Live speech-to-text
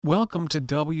Welcome to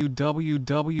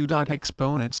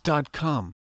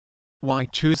www.exponents.com. Why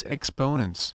choose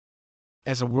Exponents?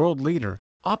 As a world leader,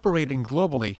 operating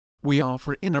globally, we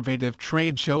offer innovative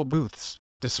trade show booths,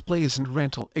 displays and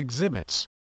rental exhibits.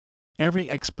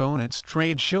 Every Exponents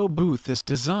trade show booth is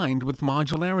designed with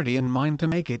modularity in mind to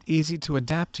make it easy to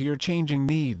adapt to your changing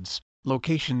needs,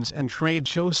 locations and trade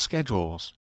show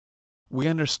schedules. We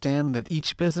understand that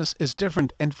each business is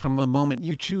different, and from the moment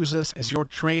you choose us as your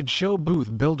trade show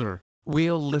booth builder,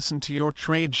 we'll listen to your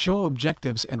trade show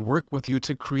objectives and work with you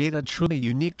to create a truly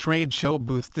unique trade show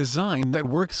booth design that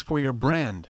works for your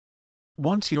brand.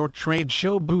 Once your trade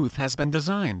show booth has been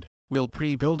designed, we'll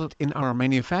pre-build it in our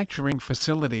manufacturing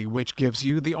facility, which gives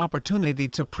you the opportunity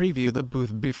to preview the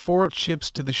booth before it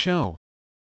ships to the show.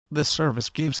 The service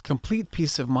gives complete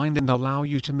peace of mind and allow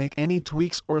you to make any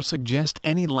tweaks or suggest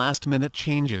any last-minute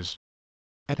changes.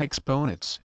 At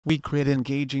Exponents, we create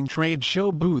engaging trade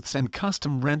show booths and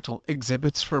custom rental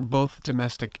exhibits for both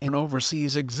domestic and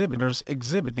overseas exhibitors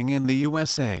exhibiting in the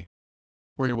USA.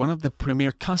 We're one of the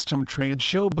premier custom trade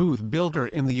show booth builder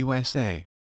in the USA.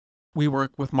 We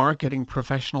work with marketing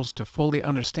professionals to fully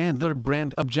understand their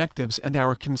brand objectives, and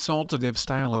our consultative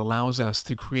style allows us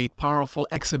to create powerful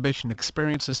exhibition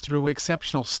experiences through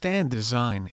exceptional stand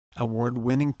design,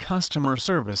 award-winning customer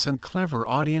service and clever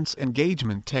audience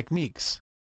engagement techniques.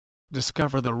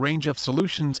 Discover the range of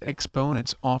solutions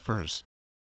Exponents offers.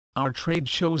 Our trade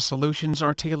show solutions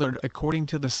are tailored according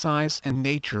to the size and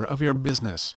nature of your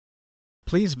business.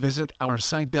 Please visit our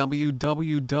site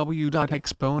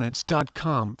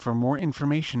www.exponents.com for more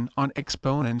information on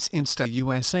Exponents Insta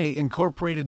USA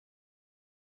Inc.